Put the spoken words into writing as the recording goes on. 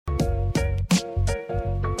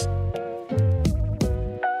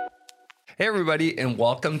Hey, everybody, and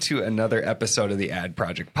welcome to another episode of the Ad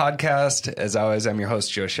Project Podcast. As always, I'm your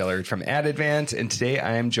host, Joe Schiller from Ad Advance, and today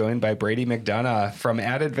I am joined by Brady McDonough from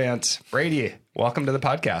Ad Advance. Brady, welcome to the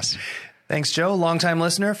podcast. Thanks, Joe. Longtime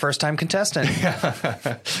listener, first-time contestant.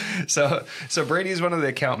 So Brady's one of the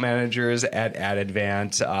account managers at Ad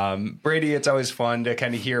Advance. Brady, it's always fun to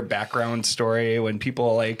kind of hear background story when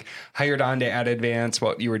people like hired on to Ad Advance,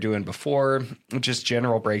 what you were doing before, just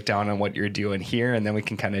general breakdown on what you're doing here, and then we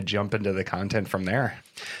can kind of jump into the content from there.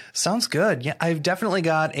 Sounds good. Yeah, I've definitely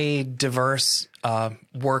got a diverse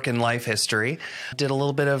work and life history. Did a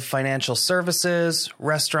little bit of financial services,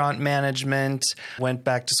 restaurant management, went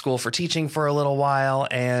back to school for teaching for a little while,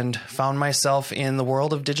 and found myself in the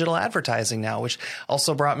world of digital advertising now, which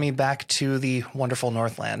also brought me back to the wonderful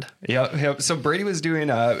Northland. Yep. So Brady was doing,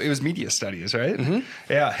 it was media studies, right? Mm-hmm.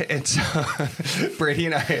 Yeah. And so Brady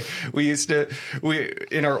and I, we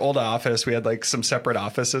in our old office, we had like some separate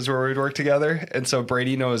offices where we'd work together. And so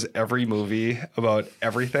Brady knows every movie about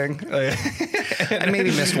everything. I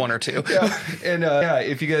maybe missed one or two. Yeah. And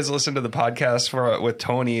if you guys listen to the podcast with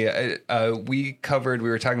Tony, we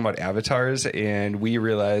were talking about avatars, and we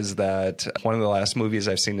realized that one of the last movies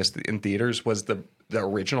I've seen in theaters was the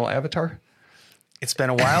original Avatar. It's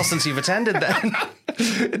been a while since you've attended that.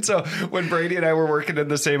 And so when Brady and I were working in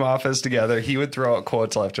the same office together, he would throw out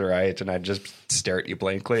quotes left and right, and I'd just stare at you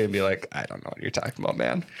blankly and be like, I don't know what you're talking about,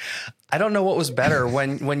 man. I don't know what was better,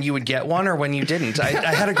 when you would get one or when you didn't.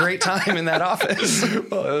 I had a great time in that office.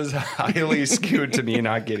 Well, it was highly skewed to me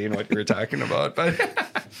not getting what you were talking about, but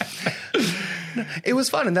it was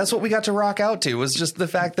fun, and that's what we got to rock out to, was just the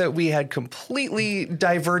fact that we had completely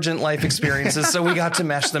divergent life experiences, so we got to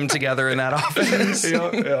mesh them together in that office.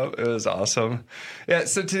 Yeah, it was awesome. Yeah,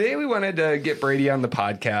 so today we wanted to get Brady on the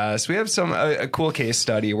podcast. We have a cool case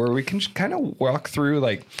study where we can kind of walk through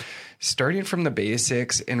like starting from the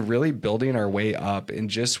basics and really building our way up, and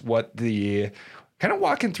just kind of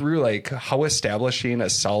walking through like how establishing a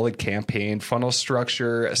solid campaign funnel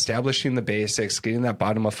structure, establishing the basics, getting that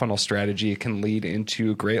bottom of funnel strategy can lead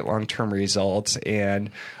into great long-term results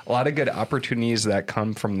and a lot of good opportunities that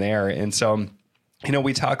come from there. And so,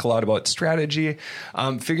 we talk a lot about strategy.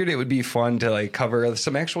 Figured it would be fun to like cover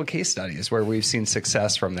some actual case studies where we've seen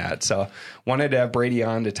success from that. So wanted to have Brady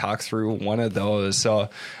on to talk through one of those. So,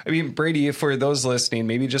 Brady, for those listening,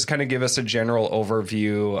 maybe just kind of give us a general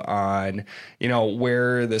overview on,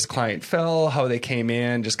 where this client fell, how they came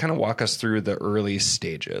in, just kind of walk us through the early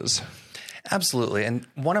stages. Absolutely. And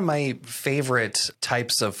one of my favorite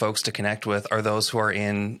types of folks to connect with are those who are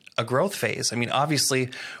in a growth phase. Obviously,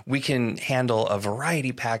 we can handle a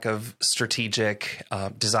variety pack of strategic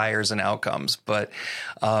desires and outcomes, but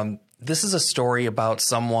this is a story about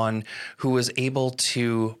someone who was able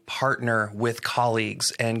to partner with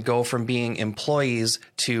colleagues and go from being employees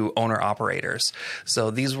to owner-operators. So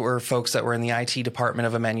these were folks that were in the IT department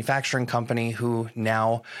of a manufacturing company who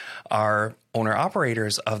now are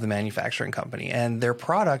owner-operators of the manufacturing company. And their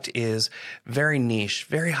product is very niche,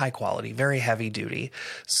 very high quality, very heavy duty.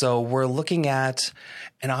 So we're looking at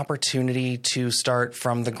an opportunity to start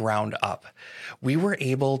from the ground up. We were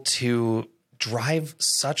able to drive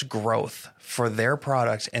such growth for their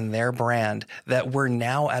product and their brand that we're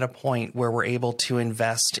now at a point where we're able to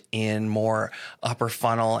invest in more upper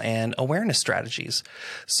funnel and awareness strategies.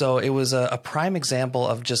 So it was a prime example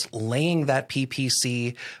of just laying that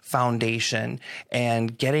PPC foundation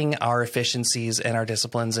and getting our efficiencies and our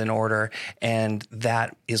disciplines in order. And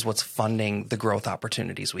that is what's funding the growth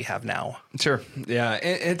opportunities we have now. Sure. Yeah.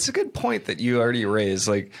 It's a good point that you already raised.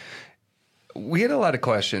 Like, we had a lot of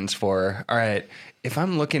questions for, all right, if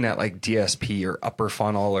I'm looking at like DSP or upper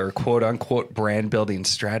funnel or quote unquote brand building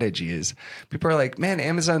strategies, people are like, man,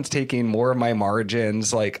 Amazon's taking more of my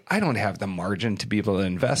margins. Like, I don't have the margin to be able to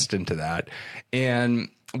invest into that. And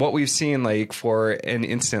what we've seen, like for an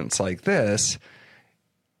instance like this,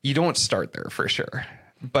 you don't start there for sure.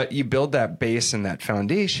 But you build that base and that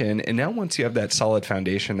foundation. And now once you have that solid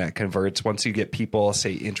foundation that converts, once you get people,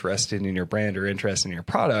 say, interested in your brand or interested in your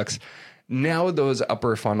products, now those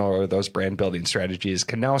upper funnel or those brand building strategies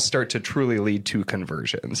can now start to truly lead to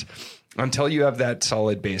conversions. Until you have that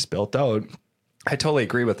solid base built out, I totally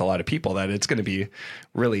agree with a lot of people that it's going to be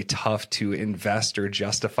really tough to invest or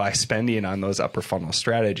justify spending on those upper funnel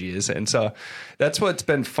strategies. And so that's what's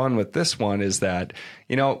been fun with this one is that,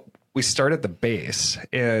 we start at the base.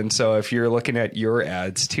 And so if you're looking at your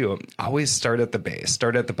ads too, always start at the base,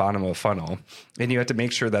 start at the bottom of the funnel. And you have to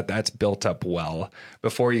make sure that that's built up well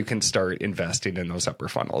before you can start investing in those upper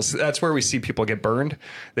funnels. That's where we see people get burned.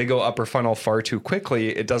 They go upper funnel far too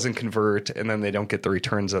quickly. It doesn't convert, and then they don't get the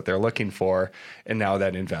returns that they're looking for. And now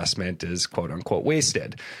that investment is quote unquote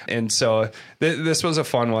wasted. And so this was a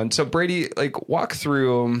fun one. So Brady, like walk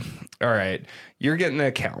through, all right, you're getting the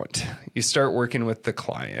account. You start working with the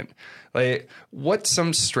client. Like, what's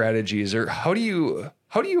some strategies, or how do you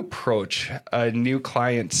approach a new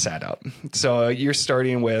client setup? So you're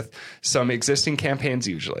starting with some existing campaigns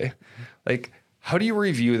usually. Like, how do you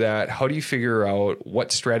review that? How do you figure out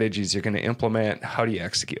what strategies you're going to implement? How do you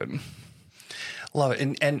execute? Love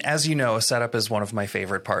it. And as you know, setup is one of my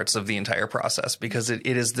favorite parts of the entire process, because it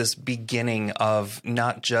is this beginning of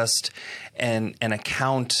not just an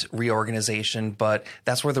account reorganization, but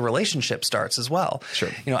that's where the relationship starts as well. Sure.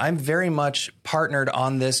 I'm very much partnered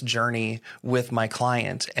on this journey with my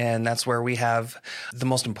client. And that's where we have the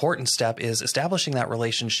most important step is establishing that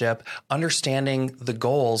relationship, understanding the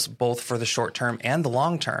goals, both for the short term and the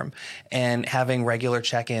long term, and having regular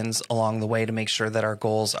check-ins along the way to make sure that our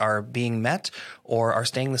goals are being met or are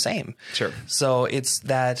staying the same. Sure. So it's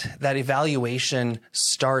that evaluation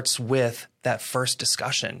starts with that first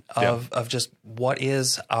discussion of just what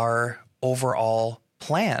is our overall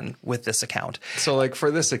plan with this account. So like for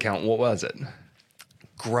this account, what was it?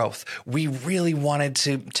 Growth. We really wanted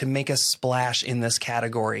to make a splash in this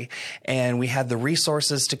category, and we had the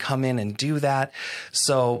resources to come in and do that.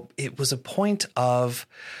 So it was a point of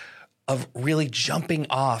really jumping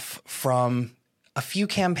off from a few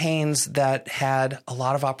campaigns that had a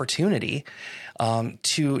lot of opportunity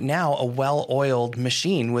to now a well-oiled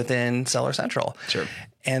machine within Seller Central. Sure.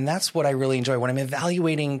 And that's what I really enjoy when I'm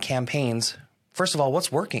evaluating campaigns. First of all,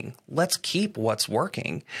 what's working? Let's keep what's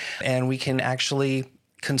working. And we can actually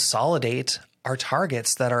consolidate our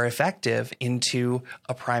targets that are effective into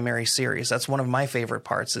a primary series. That's one of my favorite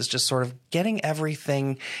parts, is just sort of getting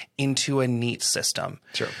everything into a neat system.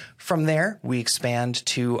 Sure. From there, we expand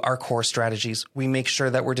to our core strategies. We make sure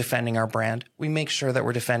that we're defending our brand. We make sure that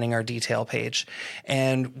we're defending our detail page.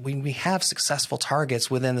 And when we have successful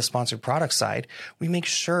targets within the sponsored product side, we make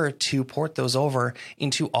sure to port those over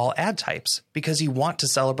into all ad types, because you want to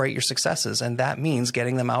celebrate your successes. And that means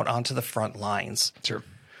getting them out onto the front lines. Sure.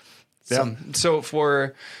 Yeah. So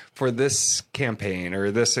for this campaign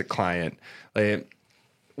or this client, like,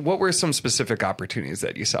 what were some specific opportunities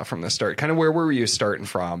that you saw from the start? Kind of where were you starting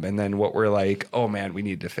from? And then what were like, oh man, we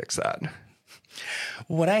need to fix that?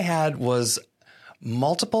 What I had was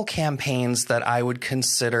multiple campaigns that I would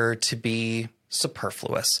consider to be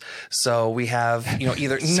superfluous. So we have,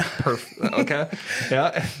 either okay.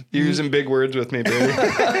 Yeah. You're using big words with me, baby.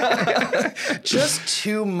 Just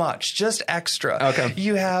too much, just extra. Okay.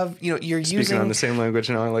 You have, you're Speaking using on the same language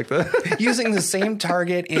now. I like that. using the same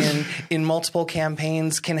target in multiple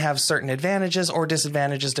campaigns can have certain advantages or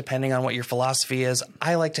disadvantages depending on what your philosophy is.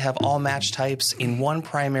 I like to have all match types in one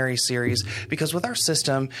primary series, because with our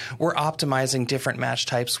system, we're optimizing different match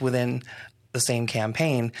types within the same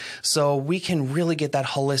campaign. So we can really get that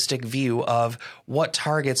holistic view of what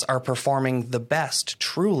targets are performing the best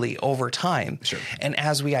truly over time. Sure. And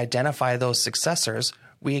as we identify those successors,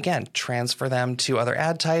 we again transfer them to other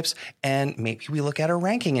ad types, and maybe we look at a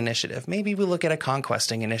ranking initiative. Maybe we look at a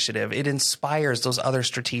conquesting initiative. It inspires those other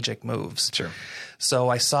strategic moves. Sure. So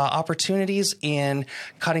I saw opportunities in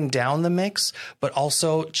cutting down the mix, but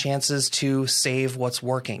also chances to save what's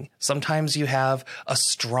working. Sometimes you have a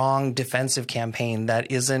strong defensive campaign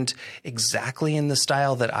that isn't exactly in the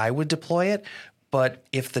style that I would deploy it, but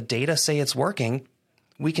if the data say it's working,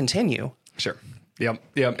 we continue. Sure. Yep.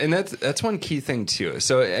 And that's one key thing too.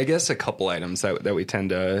 So I guess a couple items that we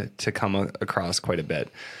tend to come across quite a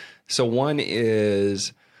bit. So one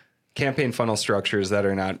is campaign funnel structures that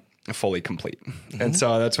are not fully complete. Mm-hmm. And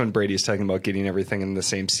so that's when Brady's talking about getting everything in the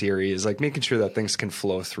same series, like making sure that things can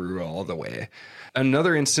flow through all the way.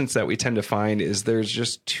 Another instance that we tend to find is there's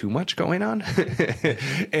just too much going on.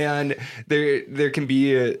 And there can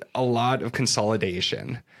be a lot of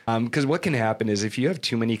consolidation. Because what can happen is if you have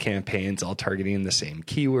too many campaigns all targeting the same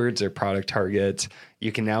keywords or product targets,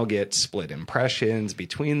 you can now get split impressions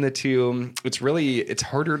between the two. It's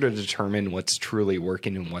harder to determine what's truly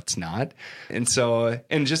working and what's not. And so,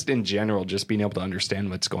 and just in general, just being able to understand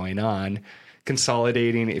what's going on,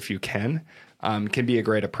 consolidating if you can be a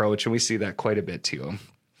great approach. And we see that quite a bit too.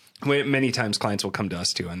 Many times clients will come to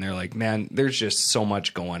us too, and they're like, man, there's just so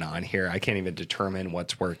much going on here. I can't even determine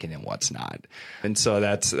what's working and what's not. And so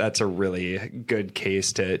that's a really good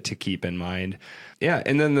case to keep in mind. Yeah.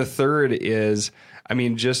 And then the third is I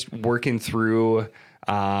mean, just working through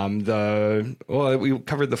we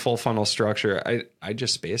covered the full funnel structure. I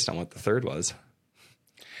just spaced on what the third was.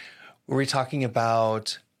 Were we talking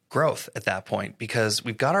about growth at that point? Because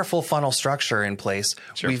we've got our full funnel structure in place.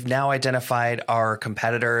 Sure. We've now identified our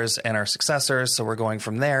competitors and our successors. So we're going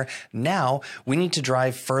from there. Now we need to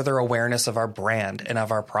drive further awareness of our brand and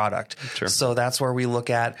of our product. Sure. So that's where we look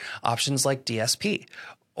at options like DSP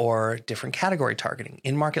or different category targeting,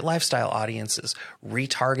 in-market lifestyle audiences,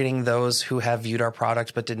 retargeting those who have viewed our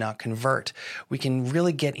product but did not convert. We can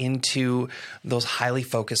really get into those highly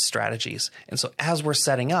focused strategies. And so as we're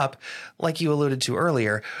setting up, like you alluded to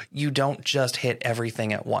earlier, you don't just hit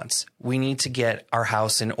everything at once. We need to get our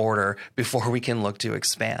house in order before we can look to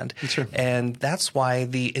expand. Sure. And that's why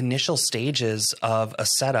the initial stages of a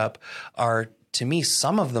setup are, to me,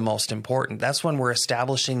 some of the most important. That's when we're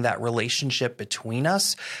establishing that relationship between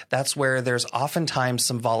us. That's where there's oftentimes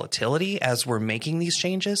some volatility as we're making these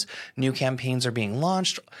changes. New campaigns are being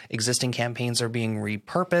launched, existing campaigns are being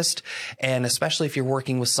repurposed. And especially if you're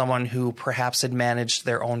working with someone who perhaps had managed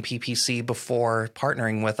their own PPC before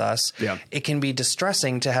partnering with us, it can be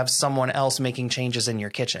distressing to have someone else making changes in your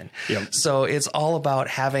kitchen. So it's all about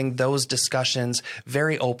having those discussions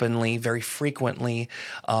very openly, very frequently,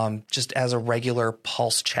 just as a regular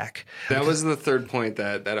pulse check. That was the third point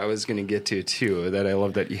that I was going to get to too, that I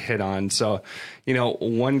love that you hit on. So,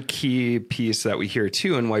 one key piece that we hear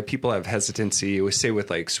too, and why people have hesitancy, we say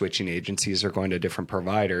with like switching agencies or going to different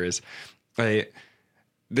providers,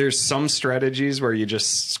 there's some strategies where you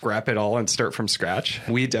just scrap it all and start from scratch.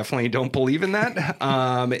 We definitely don't believe in that.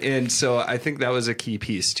 And so I think that was a key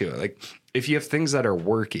piece to it. Like if you have things that are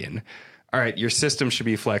working, all right, your system should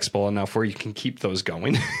be flexible enough where you can keep those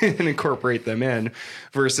going and incorporate them in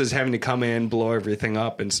versus having to come in, blow everything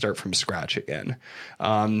up and start from scratch again.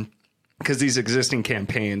 Because these existing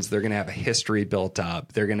campaigns, they're going to have a history built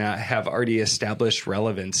up. They're going to have already established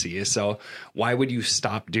relevancy. So why would you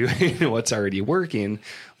stop doing what's already working?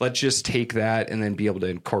 Let's just take that and then be able to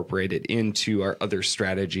incorporate it into our other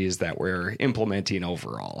strategies that we're implementing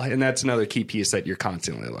overall. And that's another key piece that you're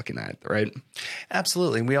constantly looking at, right?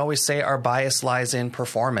 Absolutely. We always say our bias lies in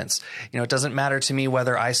performance. It doesn't matter to me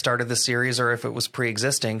whether I started the series or if it was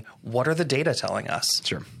pre-existing. What are the data telling us?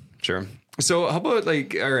 Sure. So how about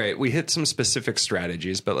all right, we hit some specific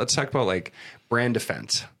strategies, but let's talk about brand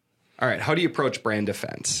defense. All right, how do you approach brand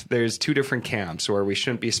defense? There's two different camps where we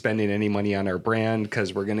shouldn't be spending any money on our brand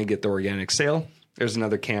because we're going to get the organic sale. There's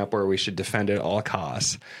another camp where we should defend at all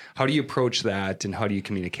costs. How do you approach that and how do you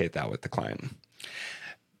communicate that with the client?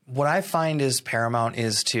 What I find is paramount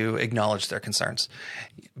is to acknowledge their concerns,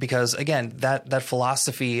 because again, that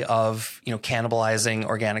philosophy of cannibalizing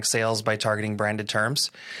organic sales by targeting branded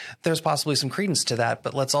terms, there's possibly some credence to that.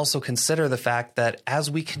 But let's also consider the fact that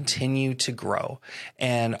as we continue to grow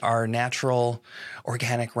and our natural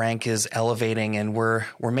organic rank is elevating and we're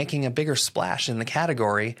making a bigger splash in the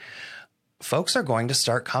category, folks are going to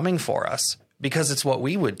start coming for us, because it's what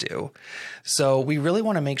we would do. So we really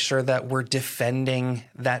want to make sure that we're defending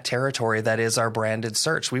that territory that is our branded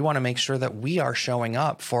search. We want to make sure that we are showing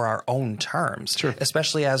up for our own terms,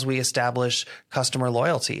 especially as we establish customer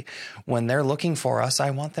loyalty. When they're looking for us,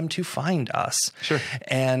 I want them to find us.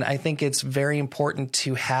 And I think it's very important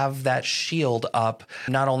to have that shield up,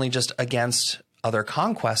 not only just against other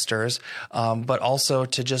conquestors, but also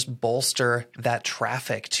to just bolster that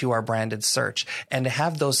traffic to our branded search and to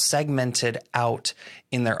have those segmented out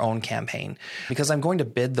in their own campaign, because I'm going to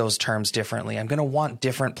bid those terms differently. I'm going to want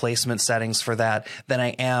different placement settings for that than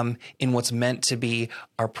I am in what's meant to be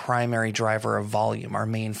our primary driver of volume, our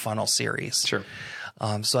main funnel series.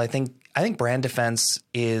 So I think brand defense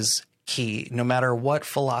is key. No matter what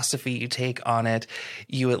philosophy you take on it,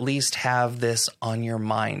 you at least have this on your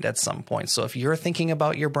mind at some point. So if you're thinking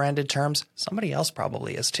about your branded terms, somebody else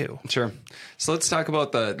probably is too. So let's talk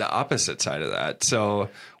about the opposite side of that. So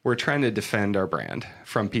we're trying to defend our brand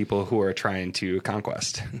from people who are trying to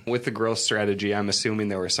conquest. With the growth strategy, I'm assuming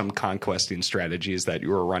there were some conquesting strategies that you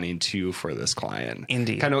were running to for this client.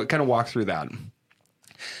 Indeed. Kind of walk through that.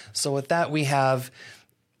 So with that, we have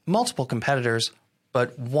multiple competitors,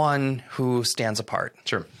 but one who stands apart.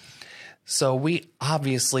 So we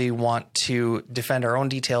obviously want to defend our own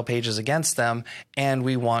detail pages against them, and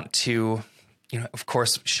we want to, of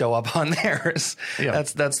course, show up on theirs.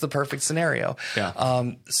 That's the perfect scenario.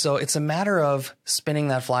 So it's a matter of spinning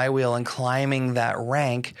that flywheel and climbing that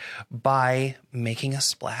rank by making a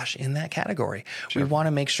splash in that category. Sure. We want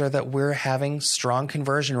to make sure that we're having strong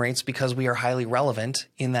conversion rates because we are highly relevant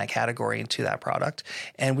in that category and to that product.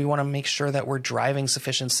 And we want to make sure that we're driving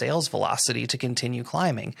sufficient sales velocity to continue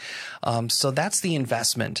climbing. So that's the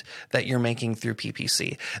investment that you're making through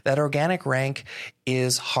PPC. That organic rank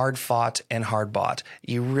is hard fought and hard bought.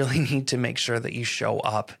 You really need to make sure that you show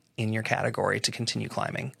up in your category to continue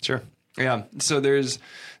climbing. Sure. Yeah. So there's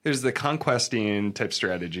the conquesting type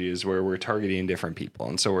strategies where we're targeting different people.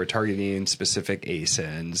 And so we're targeting specific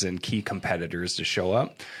ASINs and key competitors to show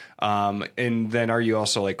up. And then are you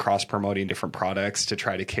also like cross promoting different products to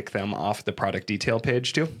try to kick them off the product detail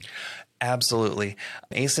page too? Absolutely.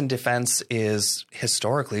 ASIN defense is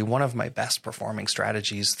historically one of my best performing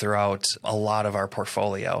strategies throughout a lot of our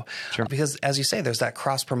portfolio. Sure. Because as you say, there's that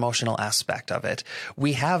cross promotional aspect of it.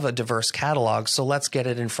 We have a diverse catalog, so let's get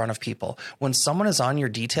it in front of people. When someone is on your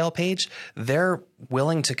detail page, they're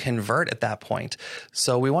willing to convert at that point.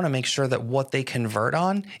 So we want to make sure that what they convert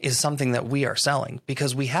on is something that we are selling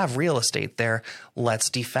because we have real estate there.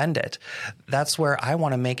 Let's defend it. That's where I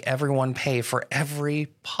want to make everyone pay for every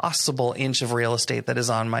possible inch of real estate that is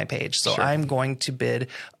on my page. So sure. I'm going to bid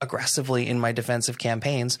aggressively in my defensive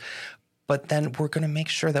campaigns, but then we're going to make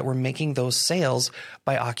sure that we're making those sales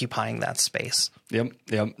by occupying that space. Yep.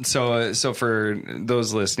 So for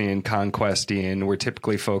those listening, conquesting, we're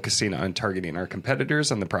typically focusing on targeting our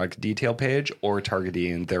competitors on the product detail page or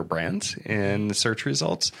targeting their brands in the search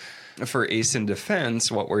results. For ASIN defense,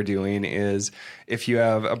 what we're doing is if you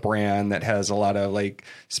have a brand that has a lot of like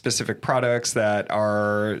specific products that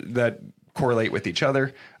correlate with each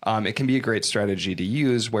other, it can be a great strategy to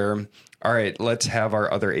use where, all right, let's have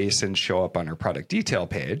our other ASINs show up on our product detail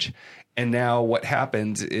page. And now what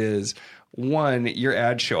happens is, one, your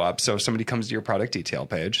ads show up. So if somebody comes to your product detail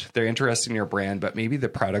page, they're interested in your brand, but maybe the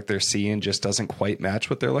product they're seeing just doesn't quite match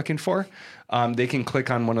what they're looking for. They can click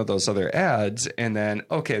on one of those other ads and then,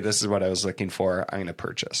 okay, this is what I was looking for. I'm going to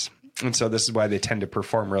purchase. And so this is why they tend to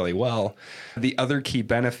perform really well. The other key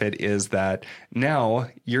benefit is that now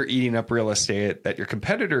you're eating up real estate that your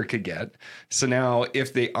competitor could get. So now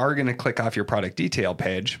if they are going to click off your product detail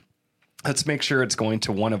page, let's make sure it's going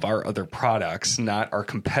to one of our other products, not our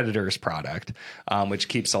competitor's product, which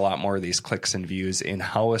keeps a lot more of these clicks and views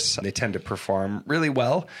in-house. They tend to perform really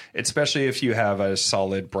well, especially if you have a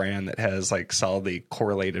solid brand that has like solidly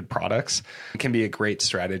correlated products. It can be a great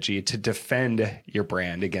strategy to defend your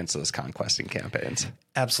brand against those conquesting campaigns.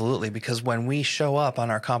 Absolutely, because when we show up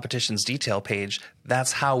on our competition's detail page,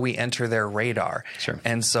 that's how we enter their radar. Sure.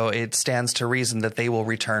 And so it stands to reason that they will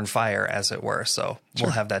return fire, as it were. So sure.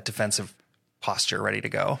 We'll have that defensive posture ready to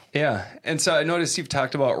go. Yeah. And so I noticed you've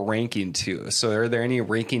talked about ranking too. So are there any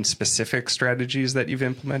ranking specific strategies that you've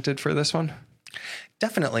implemented for this one?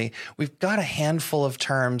 Definitely. We've got a handful of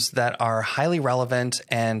terms that are highly relevant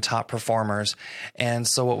and top performers. And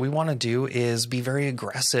so what we want to do is be very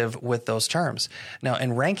aggressive with those terms. Now,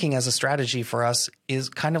 and ranking as a strategy for us is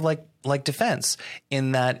kind of like defense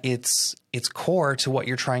in that it's core to what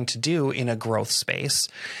you're trying to do in a growth space.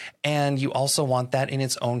 And you also want that in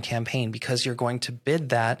its own campaign because you're going to bid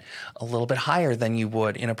that a little bit higher than you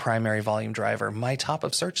would in a primary volume driver. My top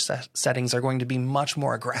of search settings are going to be much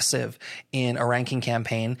more aggressive in a ranking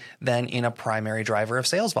campaign than in a primary driver of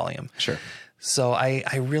sales volume. Sure. So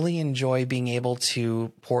I really enjoy being able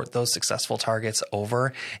to port those successful targets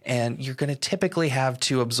over, and you're going to typically have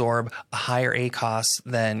to absorb a higher ACoS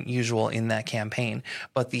than usual in that campaign.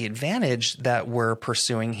 But the advantage that we're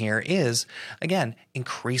pursuing here is, again,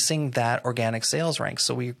 increasing that organic sales rank.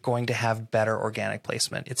 So we're going to have better organic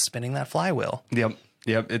placement. It's spinning that flywheel. Yep.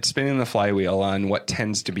 It's spinning the flywheel on what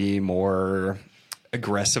tends to be more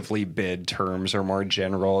aggressively bid terms or more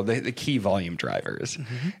general, the key volume drivers.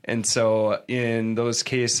 Mm-hmm. And so in those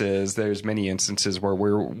cases, there's many instances where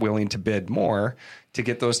we're willing to bid more to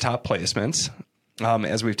get those top placements.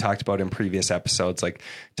 As we've talked about in previous episodes, like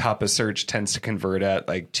top of search tends to convert at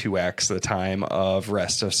like 2x the time of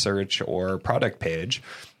rest of search or product page.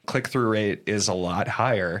 Click-through rate is a lot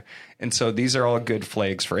higher. And so these are all good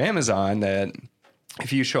flags for Amazon that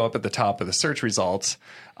if you show up at the top of the search results,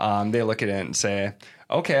 they look at it and say,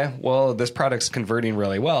 okay, well, this product's converting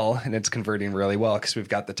really well, and it's converting really well because we've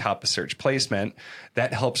got the top of search placement.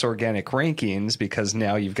 That helps organic rankings because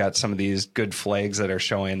now you've got some of these good flags that are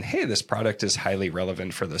showing, hey, this product is highly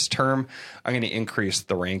relevant for this term. I'm going to increase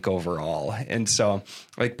the rank overall. And so,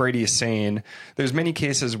 like Brady is saying, there's many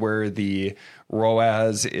cases where the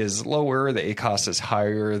ROAS is lower, the ACoS is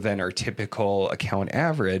higher than our typical account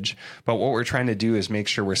average. But what we're trying to do is make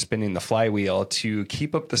sure we're spinning the flywheel to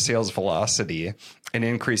keep up the sales velocity and and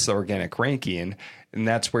increase the organic ranking. And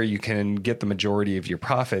that's where you can get the majority of your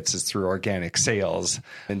profits is through organic sales.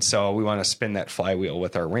 And so we want to spin that flywheel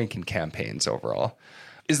with our ranking campaigns overall.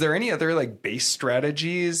 Is there any other like base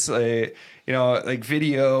strategies, like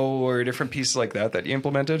video or different pieces like that you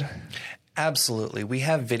implemented? Absolutely. We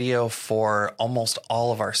have video for almost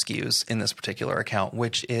all of our SKUs in this particular account,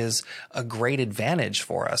 which is a great advantage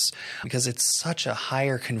for us because it's such a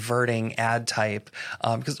higher converting ad type.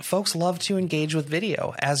 Because folks love to engage with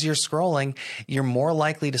video. As you're scrolling, you're more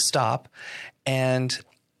likely to stop and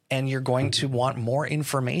you're going to want more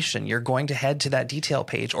information. You're going to head to that detail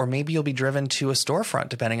page, or maybe you'll be driven to a storefront,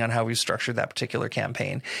 depending on how we've structured that particular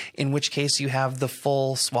campaign, in which case you have the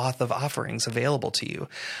full swath of offerings available to you.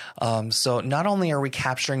 So not only are we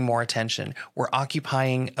capturing more attention, we're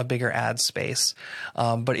occupying a bigger ad space,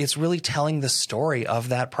 but it's really telling the story of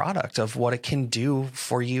that product, of what it can do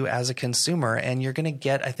for you as a consumer. And you're going to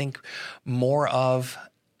get, I think, more of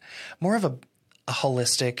a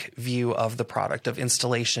holistic view of the product, of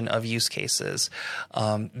installation, of use cases,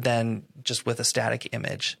 than just with a static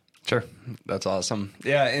image. Sure. That's awesome.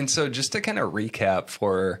 Yeah. And so just to kind of recap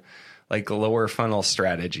for like lower funnel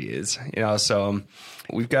strategies, so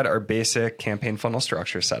we've got our basic campaign funnel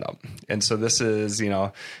structure set up. And so this is,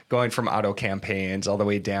 going from auto campaigns all the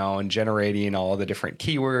way down, generating all the different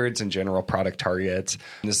keywords and general product targets.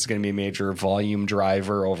 And this is going to be a major volume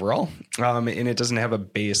driver overall. And it doesn't have a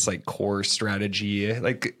base like core strategy,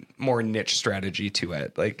 like more niche strategy to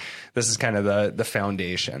it. Like this is kind of the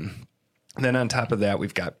foundation. Then on top of that,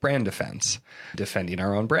 we've got brand defense, defending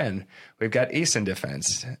our own brand. We've got ASIN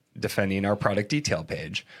defense, defending our product detail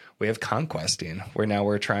page. We have conquesting, where now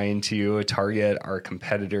we're trying to target our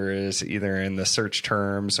competitors either in the search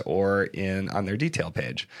terms or on their detail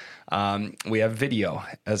page. We have video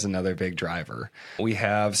as another big driver. We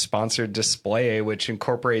have sponsored display, which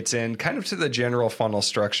incorporates in kind of to the general funnel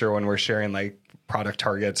structure when we're sharing like product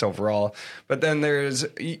targets overall. But then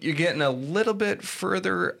you're getting a little bit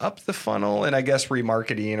further up the funnel, and I guess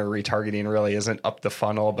remarketing or retargeting really isn't up the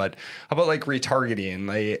funnel, but how about like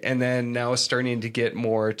retargeting? And then now starting to get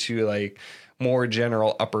more to like more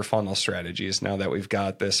general upper funnel strategies now that we've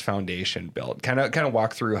got this foundation built. Kind of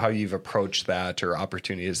walk through how you've approached that or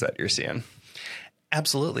opportunities that you're seeing.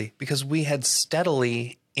 Absolutely, because we had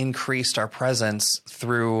steadily increased our presence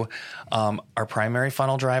through our primary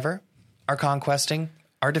funnel driver, our conquesting,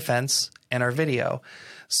 our defense, and our video.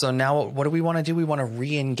 So now what do we want to do? We want to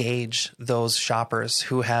re-engage those shoppers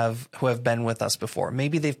who have been with us before.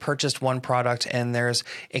 Maybe they've purchased one product and there's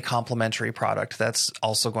a complementary product that's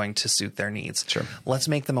also going to suit their needs. Sure. Let's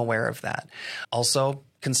make them aware of that. Also,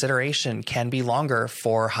 consideration can be longer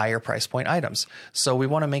for higher price point items. So we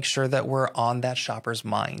want to make sure that we're on that shopper's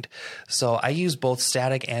mind. So I use both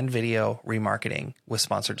static and video remarketing with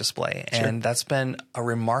sponsored display. Sure. And that's been a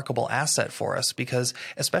remarkable asset for us because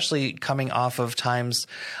especially coming off of times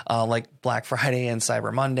like Black Friday and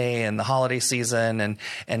Cyber Monday and the holiday season,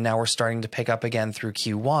 and now we're starting to pick up again through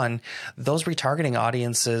Q1, those retargeting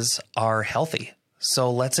audiences are healthy.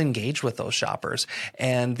 So let's engage with those shoppers.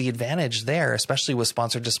 And the advantage there, especially with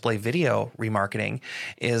sponsored display video remarketing,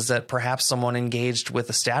 is that perhaps someone engaged with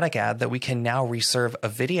a static ad that we can now reserve a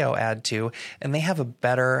video ad to, and they have a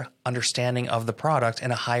better understanding of the product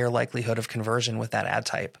and a higher likelihood of conversion with that ad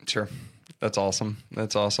type. Sure. That's awesome.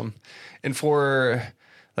 And for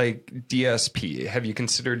like DSP, have you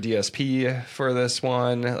considered DSP for this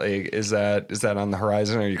one? Like, is that on the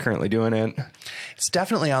horizon? Are you currently doing it? It's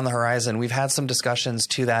definitely on the horizon. We've had some discussions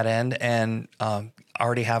to that end and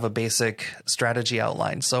already have a basic strategy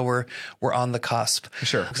outlined. So we're on the cusp.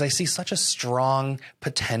 Sure. Because I see such a strong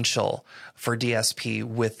potential for DSP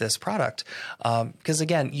with this product. Because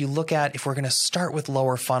again, you look at if we're going to start with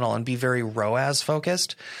lower funnel and be very ROAS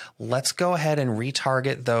focused, let's go ahead and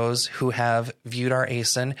retarget those who have viewed our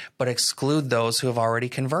ASIN, but exclude those who have already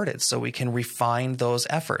converted so we can refine those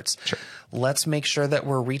efforts. Sure. Let's make sure that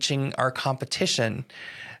we're reaching our competition,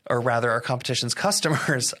 or rather our competition's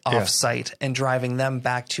customers off site and driving them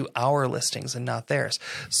back to our listings and not theirs.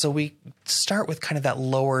 So we start with kind of that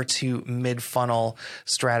lower to mid funnel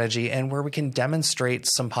strategy and where we can demonstrate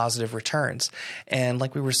some positive returns. And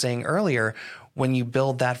like we were saying earlier, when you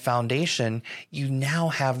build that foundation, you now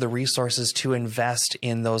have the resources to invest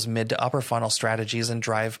in those mid to upper funnel strategies and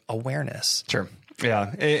drive awareness. Sure.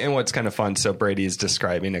 Yeah. And what's kind of fun, so Brady is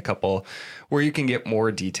describing a couple where you can get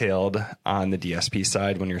more detailed on the DSP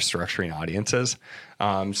side when you're structuring audiences.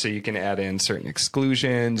 So you can add in certain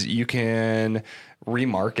exclusions. You can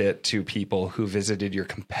remarket to people who visited your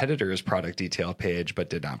competitor's product detail page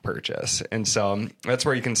but did not purchase. And so that's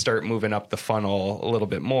where you can start moving up the funnel a little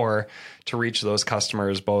bit more to reach those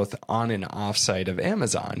customers both on and off site of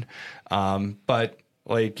Amazon. But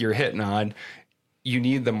like you're hitting on, you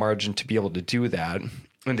need the margin to be able to do that.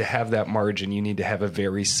 And to have that margin, you need to have a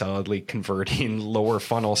very solidly converting lower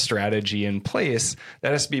funnel strategy in place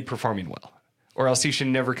that has to be performing well. Or else you should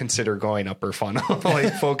never consider going upper funnel.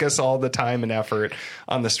 Like focus all the time and effort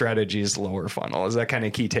on the strategy's lower funnel. Is that kind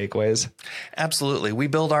of key takeaways? Absolutely. We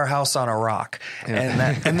build our house on a rock.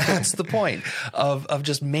 Yeah. And that's the point of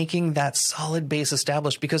just making that solid base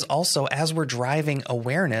established, because also as we're driving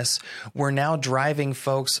awareness, we're now driving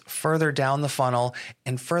folks further down the funnel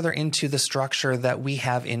and further into the structure that we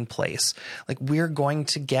have in place. Like we're going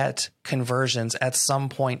to get conversions at some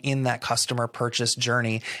point in that customer purchase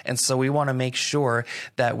journey. And so we want to make sure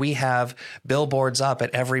that we have billboards up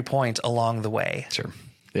at every point along the way. Sure.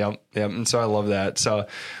 Yep. And so I love that. So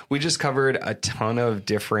we just covered a ton of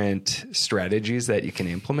different strategies that you can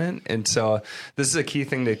implement. And so this is a key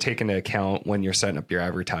thing to take into account when you're setting up your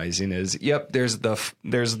advertising is, there's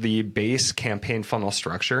the base campaign funnel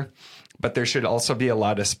structure, but there should also be a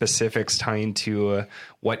lot of specifics tying to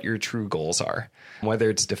what your true goals are.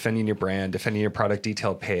 Whether it's defending your brand, defending your product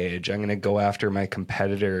detail page, I'm going to go after my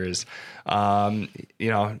competitors.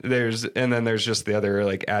 There's just the other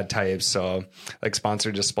like ad types. So like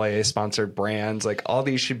sponsored display, sponsored brands, like all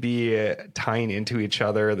these should be tying into each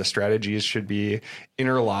other. The strategies should be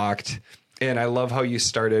interlocked. And I love how you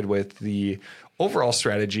started with the overall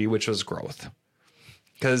strategy, which was growth.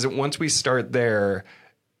 Because once we start there,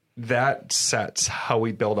 that sets how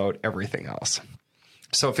we build out everything else.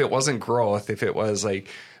 So if it wasn't growth, if it was like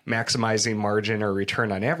maximizing margin or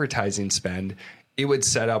return on advertising spend, we would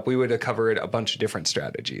have covered a bunch of different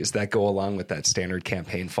strategies that go along with that standard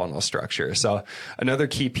campaign funnel structure. So another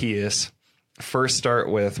key piece, first start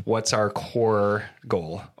with what's our core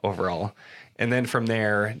goal overall. And then from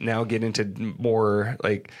there, now get into more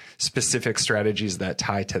like specific strategies that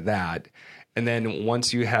tie to that. And then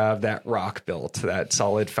once you have that rock built, that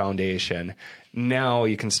solid foundation, now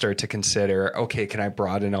you can start to consider, okay, can I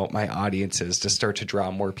broaden out my audiences to start to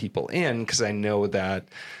draw more people in? Because I know that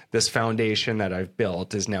this foundation that I've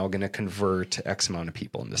built is now going to convert X amount of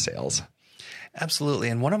people into sales. Absolutely.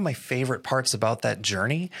 And one of my favorite parts about that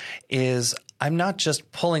journey is I'm not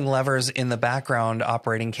just pulling levers in the background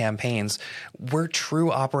operating campaigns. We're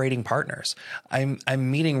true operating partners. I'm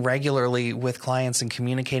meeting regularly with clients and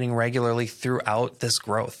communicating regularly throughout this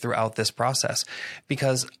growth, throughout this process,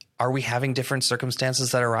 because are we having different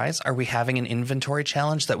circumstances that arise? Are we having an inventory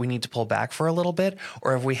challenge that we need to pull back for a little bit?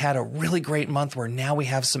 Or have we had a really great month where now we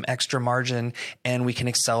have some extra margin and we can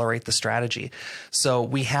accelerate the strategy? So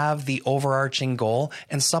we have the overarching goal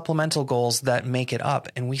and supplemental goals that make it up,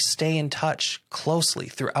 and we stay in touch closely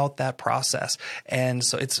throughout that process. And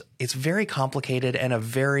so it's very complicated and a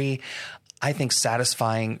very, I think,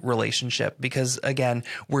 satisfying relationship because, again,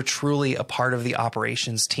 we're truly a part of the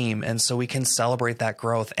operations team. And so we can celebrate that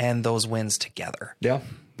growth and those wins together. Yeah.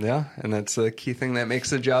 And that's the key thing that makes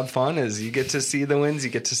the job fun is you get to see the wins, you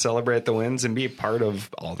get to celebrate the wins and be a part of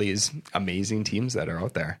all these amazing teams that are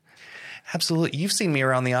out there. Absolutely. You've seen me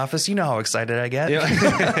around the office. You know how excited I get.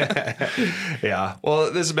 Yeah. Well,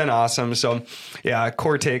 this has been awesome. So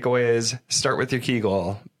core takeaways, start with your key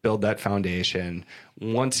goal, build that foundation.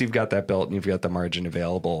 Once you've got that built and you've got the margin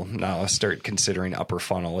available, now start considering upper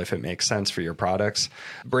funnel if it makes sense for your products.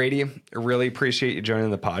 Brady, I really appreciate you joining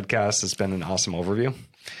the podcast. It's been an awesome overview.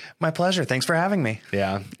 My pleasure. Thanks for having me.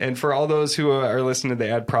 Yeah. And for all those who are listening to the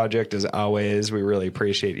Ad Project, as always, we really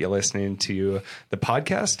appreciate you listening to the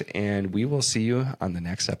podcast, and we will see you on the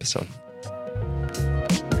next episode.